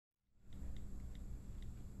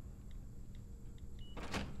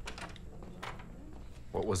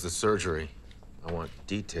What was the surgery? I want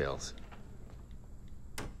details.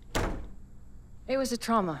 It was a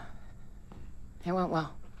trauma. It went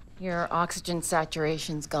well. Your oxygen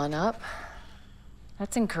saturation's gone up.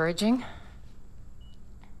 That's encouraging.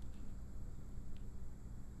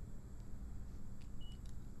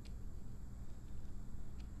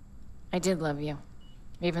 I did love you,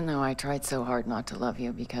 even though I tried so hard not to love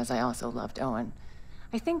you because I also loved Owen.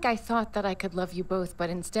 I think I thought that I could love you both, but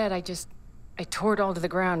instead I tore it all to the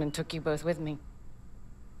ground and took you both with me.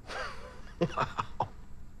 Wow.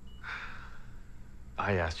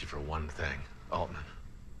 I asked you for one thing, Altman.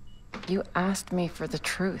 You asked me for the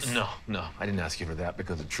truth. No, I didn't ask you for that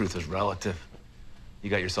because the truth is relative. You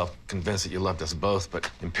got yourself convinced that you loved us both, but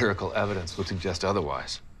empirical evidence would suggest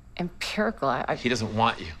otherwise. Empirical? He doesn't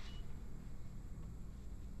want you.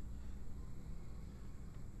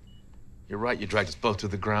 You're right, you dragged us both to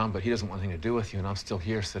the ground, but he doesn't want anything to do with you, and I'm still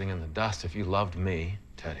here sitting in the dust. If you loved me,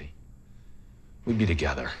 Teddy, we'd be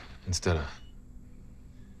together instead of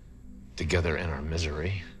together in our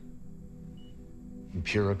misery.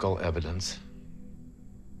 Empirical evidence.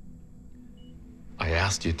 I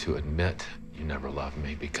asked you to admit you never loved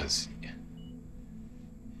me because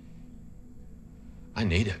I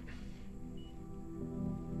need it.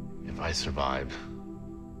 If I survive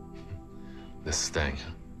this thing,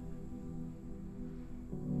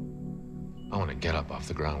 I want to get up off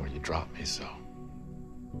the ground where you dropped me, so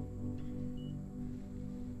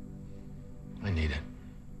I need it.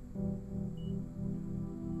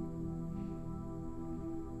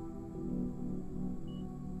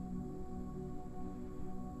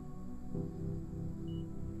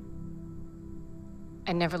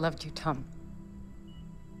 I never loved you, Tom.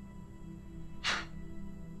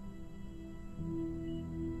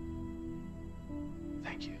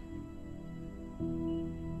 Thank you.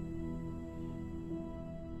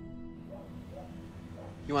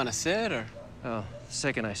 You want to sit, or? Oh, the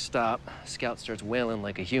second I stop, Scout starts wailing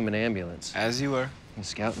like a human ambulance. As you were. And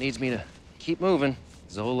Scout needs me to keep moving.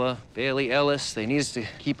 Zola, Bailey, Ellis, they need us to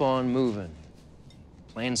keep on moving.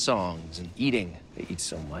 Playing songs and eating. They eat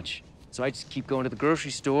so much. So I just keep going to the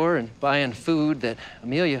grocery store and buying food that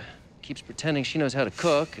Amelia keeps pretending she knows how to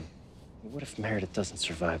cook. And what if Meredith doesn't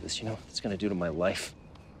survive this? You know what it's gonna do to my life?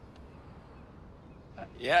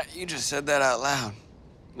 Yeah, you just said that out loud.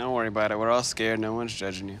 Don't worry about it. We're all scared. No one's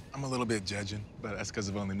judging you. I'm a little bit judging, but that's because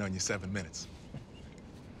I've only known you 7 minutes.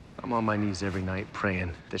 I'm on my knees every night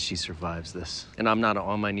praying that she survives this. And I'm not an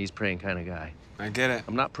on my knees praying kind of guy. I get it.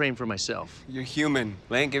 I'm not praying for myself. You're human.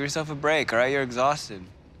 Lane, give yourself a break, all right? You're exhausted.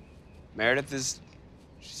 Meredith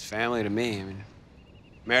she's family to me. I mean,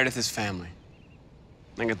 Meredith is family.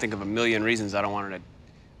 I can think of a million reasons I don't want her to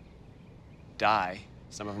die.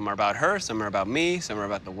 Some of them are about her, some are about me, some are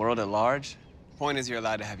about the world at large. The point is, you're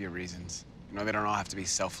allowed to have your reasons. You know, they don't all have to be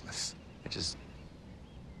selfless. I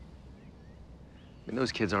mean,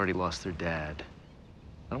 those kids already lost their dad.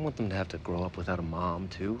 I don't want them to have to grow up without a mom,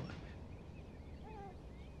 too.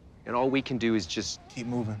 And all we can do is just... Keep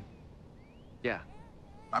moving. Yeah.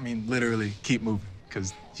 I mean, literally, keep moving,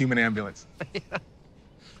 because human ambulance. Yeah.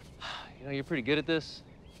 You know, you're pretty good at this.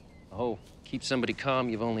 The whole keep somebody calm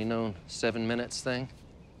you've only known 7 minutes thing.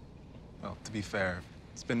 Well, to be fair,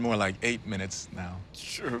 it's been more like 8 minutes now.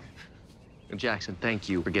 Sure. Jackson, thank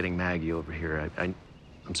you for getting Maggie over here. I'm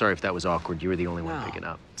sorry if that was awkward. You were the only one picking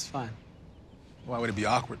up. It's fine. Why would it be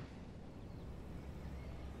awkward?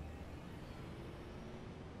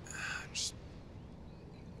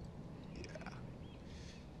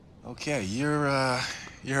 Okay, you're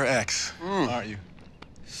ex, aren't you?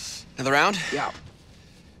 Another round? Yeah.